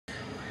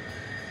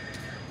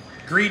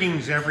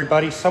Greetings,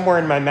 everybody. Somewhere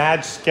in my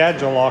mad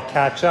schedule, I'll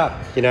catch up,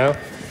 you know.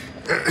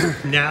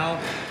 Now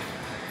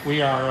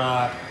we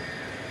are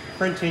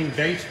printing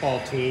baseball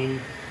team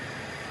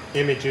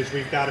images.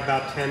 We've got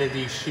about 10 of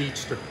these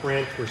sheets to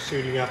print. We're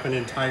suiting up an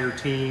entire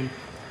team,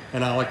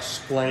 and I'll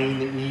explain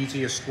the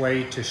easiest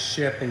way to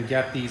ship and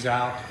get these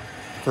out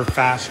for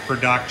fast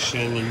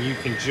production. And you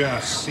can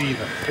just see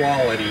the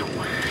quality of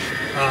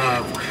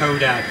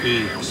Kodak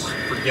inks.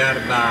 Forget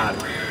about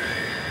it,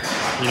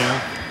 you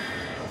know.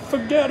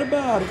 Forget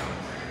about it.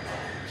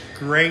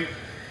 Great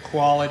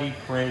quality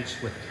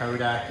prints with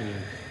Kodak ink.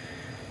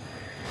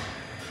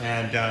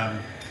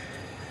 And,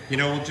 you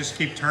know, we'll just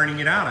keep turning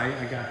it out.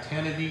 I got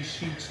 10 of these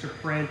sheets to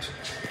print.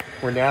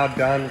 We're now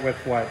done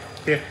with, what,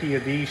 50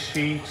 of these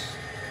sheets.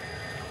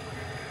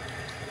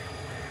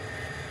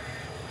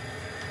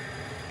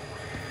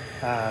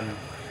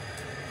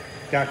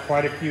 Got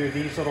quite a few of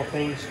these little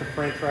things to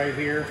print right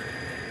here.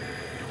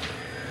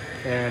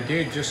 And,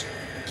 dude, just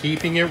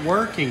keeping it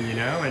working, you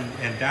know,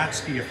 and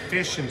that's the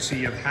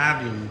efficiency of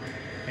having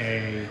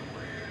a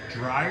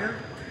dryer,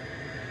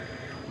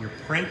 your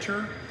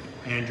printer,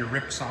 and your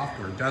RIP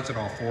software. It does it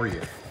all for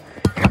you.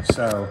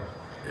 So,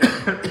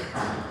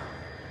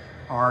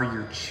 are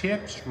your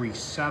chips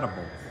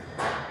resettable?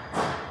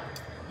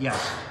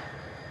 Yes,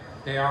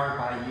 they are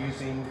by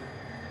using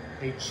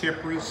a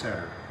chip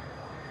resetter.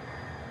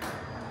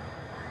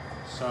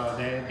 So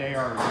they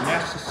are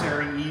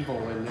necessary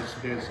evil in this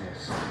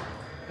business.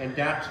 And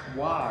that's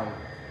why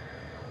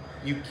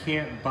you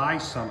can't buy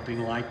something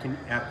like an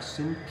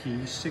Epson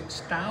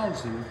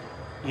P6000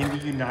 in the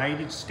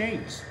United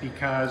States,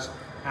 because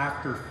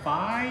after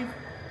 5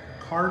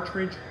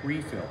 cartridge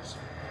refills,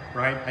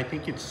 right? I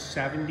think it's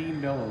 70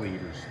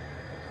 milliliters.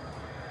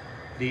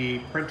 The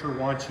printer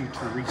wants you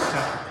to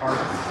reset the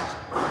cartridges.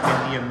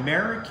 And the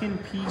American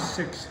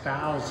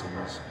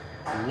P6000s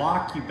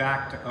lock you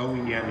back to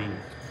OEM ink.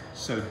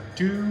 So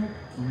do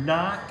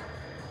not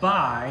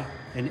buy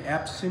an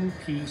Epson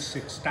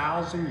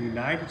P6000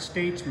 United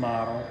States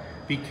model,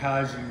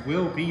 because you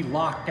will be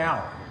locked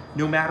out.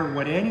 No matter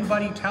what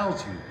anybody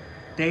tells you,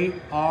 they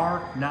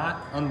are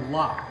not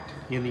unlocked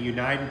in the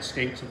United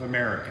States of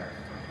America.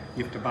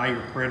 You have to buy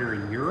your printer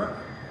in Europe,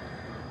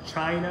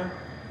 China,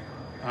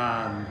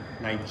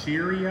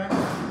 Nigeria,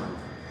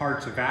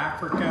 parts of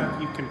Africa,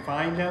 if you can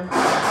find them.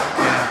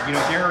 And, you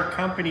know, there are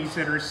companies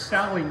that are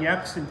selling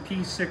Epson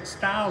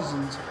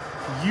P6000s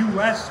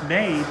US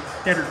made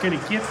that are going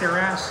to get their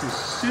asses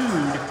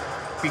sued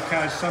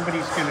because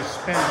somebody's going to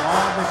spend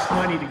all this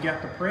money to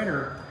get the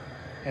printer,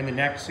 and the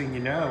next thing you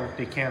know,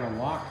 they can't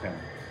unlock them.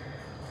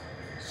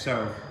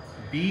 So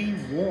be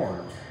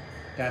warned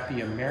that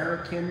the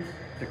American,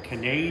 the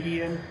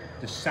Canadian,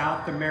 the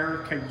South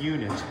America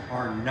units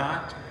are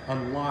not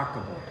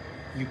unlockable.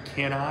 You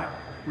cannot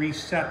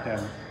reset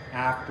them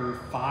after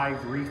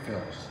 5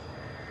 refills.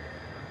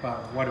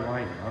 But what do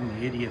I know? I'm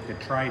the idiot that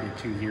tried it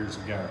 2 years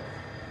ago.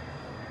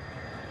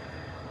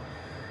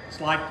 It's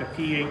like the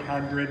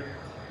P800,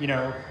 you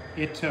know,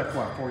 it took,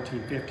 what,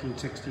 14, 15,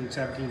 16,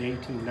 17,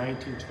 18,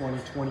 19, 20,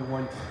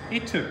 21.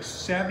 It took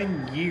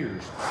 7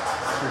 years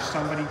for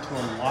somebody to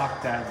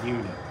unlock that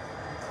unit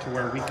to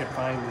where we could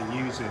finally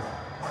use it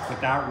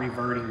without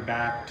reverting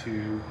back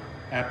to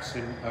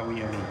Epson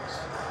OEM inks.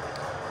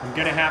 I'm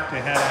gonna have to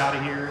head out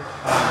of here.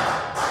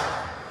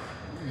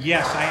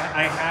 Yes,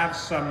 I have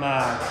some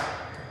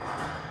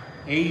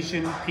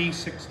Asian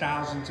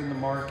P6000s in the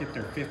market.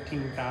 They're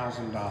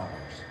 $15,000.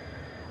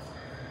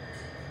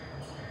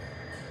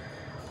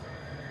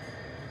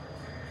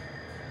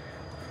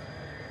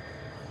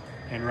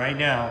 And right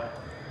now,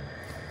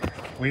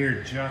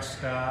 we're just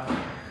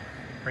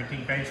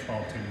printing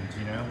baseball teams,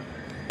 you know?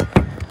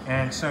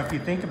 And so if you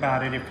think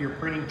about it, if you're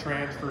printing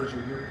transfers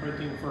or you're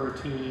printing for a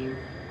team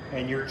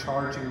and you're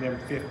charging them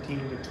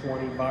 15 to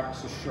 20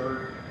 bucks a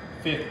shirt,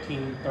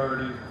 15,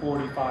 30,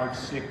 45,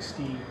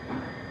 60,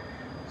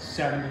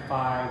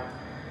 75,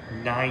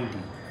 90.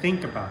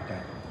 Think about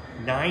that.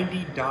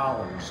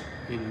 $90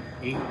 in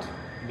 8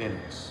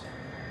 minutes.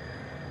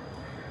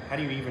 How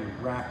do you even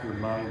wrap your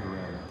mind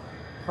around it?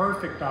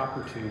 Perfect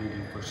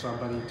opportunity for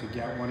somebody to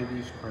get one of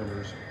these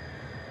printers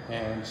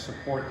and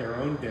support their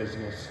own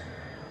business,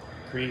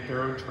 create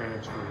their own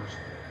transfers.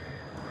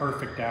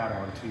 Perfect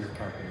add-on to your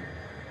company.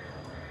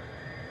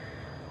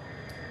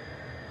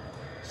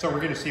 So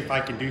we're going to see if I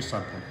can do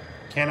something.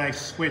 Can I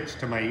switch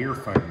to my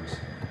earphones?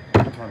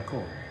 That'd be kind of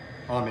cool.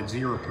 Oh, I'm at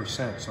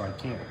 0%, so I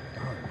can't.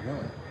 Darn,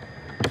 really?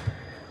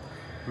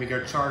 Let me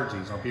go charge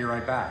these. I'll be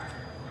right back.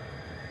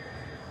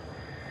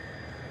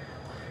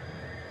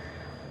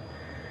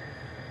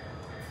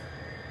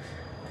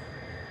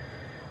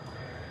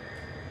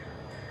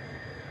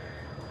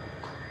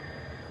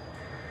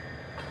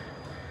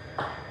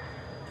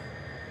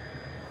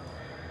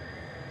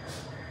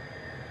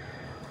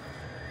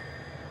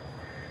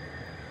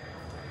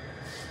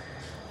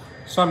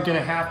 So I'm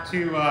gonna have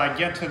to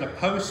get to the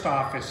post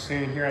office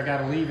soon here. I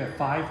gotta leave at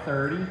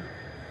 5:30.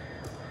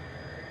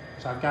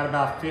 So I've got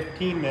about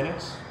 15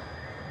 minutes.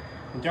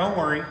 And don't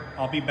worry,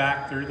 I'll be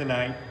back through the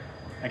night.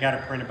 I got to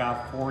print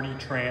about 40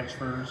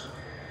 transfers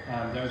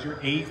Those are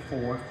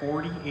A4,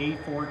 40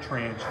 A4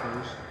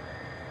 transfers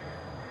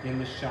in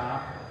the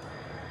shop.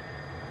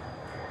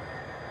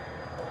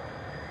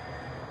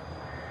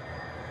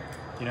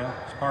 You know,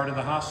 it's part of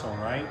the hustle,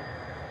 right?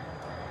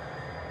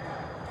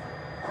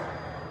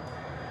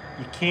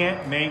 You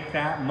can't make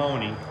that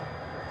money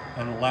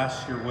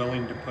unless you're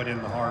willing to put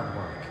in the hard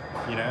work,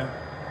 you know?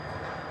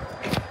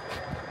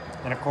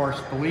 And of course,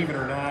 believe it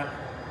or not,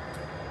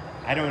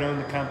 I don't own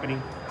the company.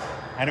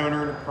 I don't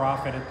earn a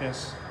profit at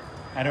this.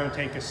 I don't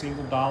take a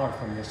single dollar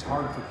from this.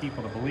 Hard for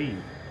people to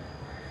believe,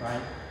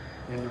 right?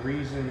 And the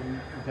reason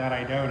that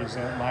I don't is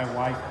that my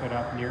wife put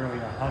up nearly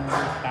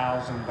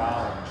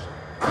 $100,000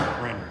 for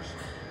printers.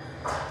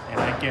 And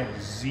I get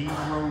 $0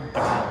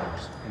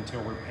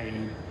 until we're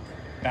paid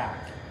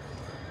back.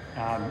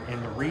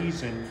 And the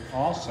reason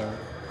also,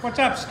 what's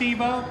up,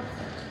 Steve-O?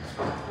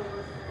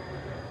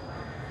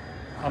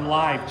 I'm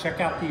live.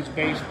 Check out these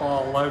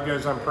baseball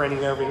logos I'm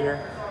printing over here.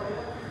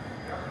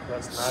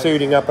 That's nice.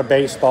 Suiting up a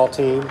baseball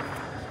team.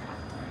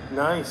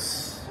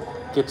 Nice.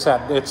 It's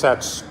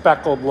that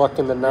speckled look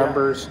in the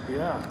numbers.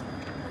 Yeah.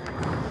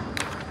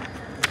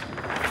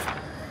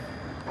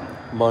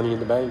 Money in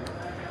the bank.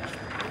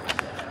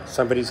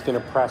 Somebody's going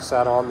to press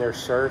that on their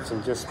shirts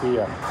and just be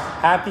a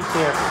happy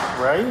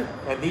camper, Right?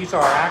 And these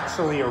are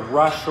actually a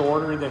rush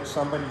order that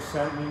somebody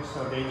sent me,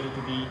 so they need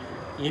to be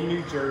in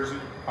New Jersey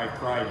by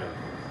Friday.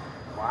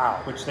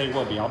 Wow. Which they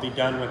will be. I'll be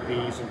done with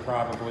these in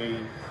probably 2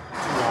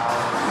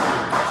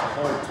 hours. It's a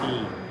whole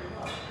team.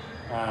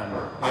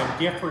 And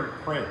different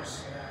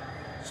prints.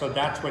 So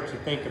that's what you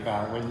think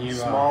about when you...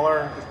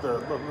 Smaller?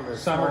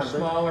 Some are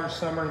smaller,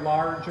 some are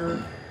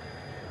larger.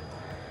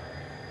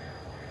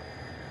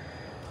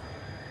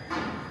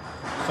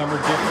 Some are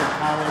different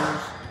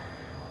colors.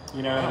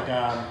 You know,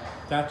 and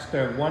that's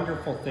the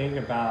wonderful thing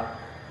about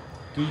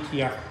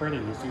DTF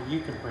printing is that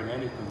you can print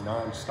anything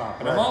nonstop.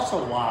 And I'm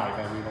also live.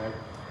 I mean,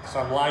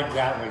 so I'm live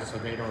that way so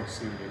they don't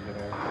see me, you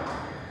know.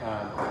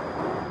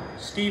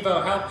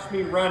 Steve-O helps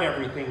me run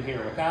everything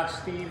here. Without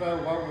Steve-O,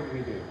 what would we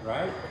do,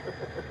 right?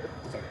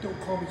 He's like, don't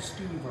call me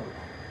Steve-O.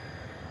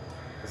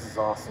 This is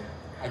awesome.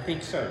 I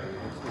think so, dude.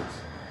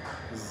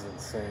 This is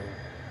insane.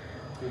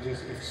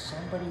 If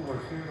somebody were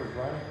here to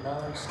run it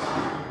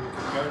nonstop, we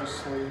could go to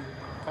sleep,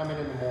 come in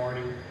the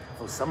morning. If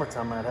it was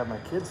summertime, I'd have my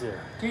kids here.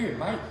 Dude,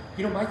 my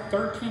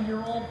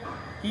 13-year-old,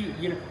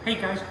 hey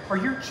guys, are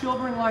your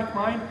children like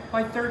mine?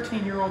 My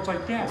 13-year-old's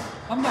like, Dad,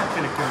 I'm not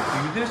gonna go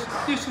do this.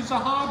 This is a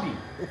hobby.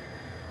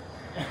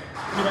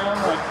 You know,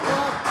 I'm like,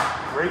 what?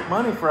 Great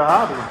money for a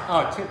hobby.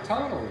 Oh,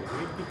 totally,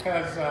 dude,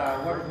 because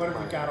what have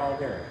we got all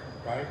there,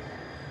 right?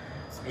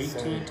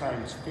 18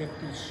 times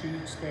 50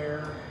 sheets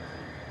there.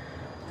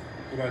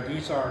 You know,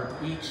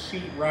 each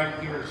sheet right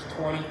here is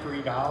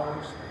 $23.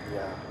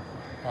 Yeah.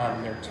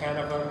 There are 10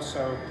 of them,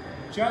 so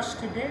just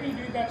today,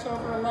 dude, that's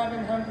over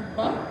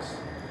 $1,100.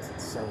 It's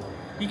insane.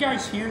 You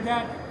guys hear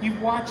that?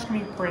 You've watched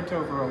me print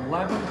over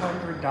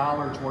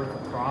 $1,100 worth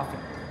of profit,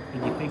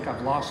 and you think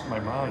I've lost my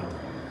mind.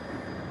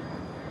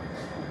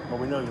 Well,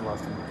 we know you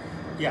lost your mind.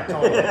 Yeah,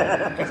 totally,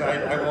 because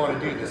I want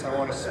to do this. I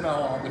want to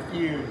smell all the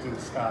fumes and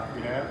stuff,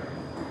 you know?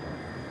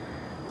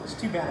 It's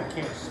too bad I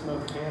can't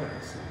smoke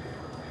cannabis.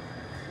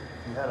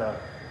 You had a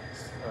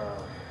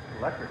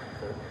electric,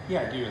 could.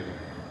 Yeah, I do.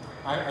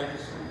 I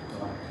just go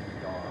out to the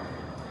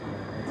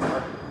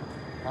yard.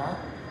 Huh?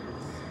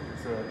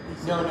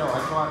 No, I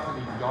go out to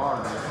the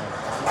yard. You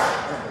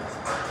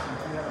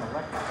have an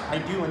electric. I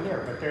do in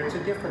there, but it's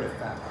a different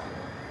effect.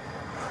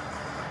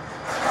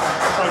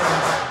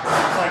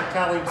 It's like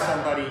telling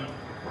somebody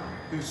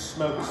who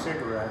smokes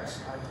cigarettes.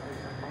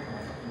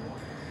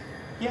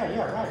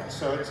 Yeah, right.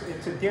 So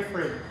it's a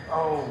different.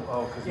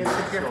 Because it's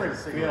a different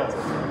feel.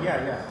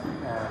 Yeah. Yeah.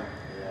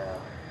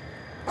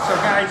 So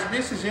guys,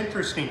 this is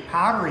interesting.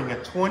 Powdering a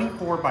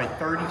 24 by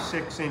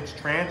 36 inch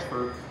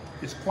transfer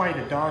is quite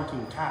a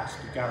daunting task.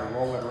 You got to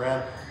roll it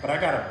around, but I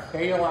got to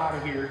bail out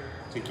of here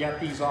to get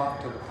these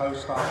off to the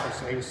post office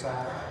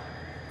ASAP,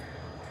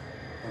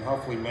 and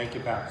hopefully make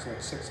it back. So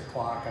at 6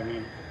 o'clock. I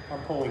mean,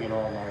 I'm pulling an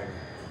all-nighter,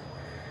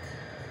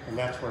 and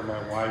that's where my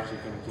wives are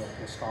going to get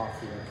pissed off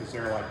here because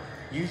they're like,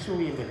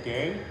 usually in the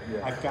day,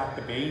 I've got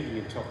the baby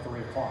until 3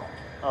 o'clock.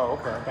 Oh,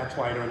 okay. That's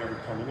why I don't ever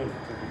come in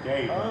until the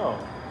day. Oh.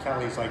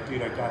 Kelly's like,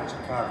 dude, I got you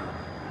covered.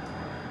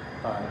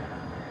 But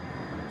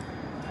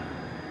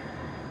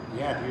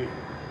yeah, dude,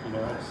 you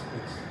know, it's.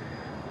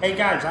 Hey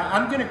guys,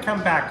 I'm gonna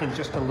come back in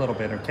just a little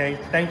bit, okay?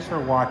 Thanks for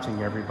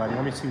watching, everybody.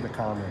 Let me see the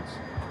comments.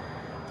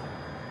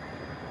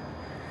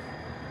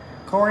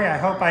 Corey, I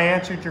hope I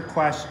answered your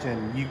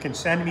question. You can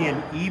send me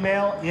an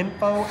email,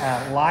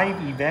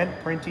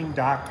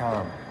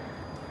 info@liveeventprinting.com.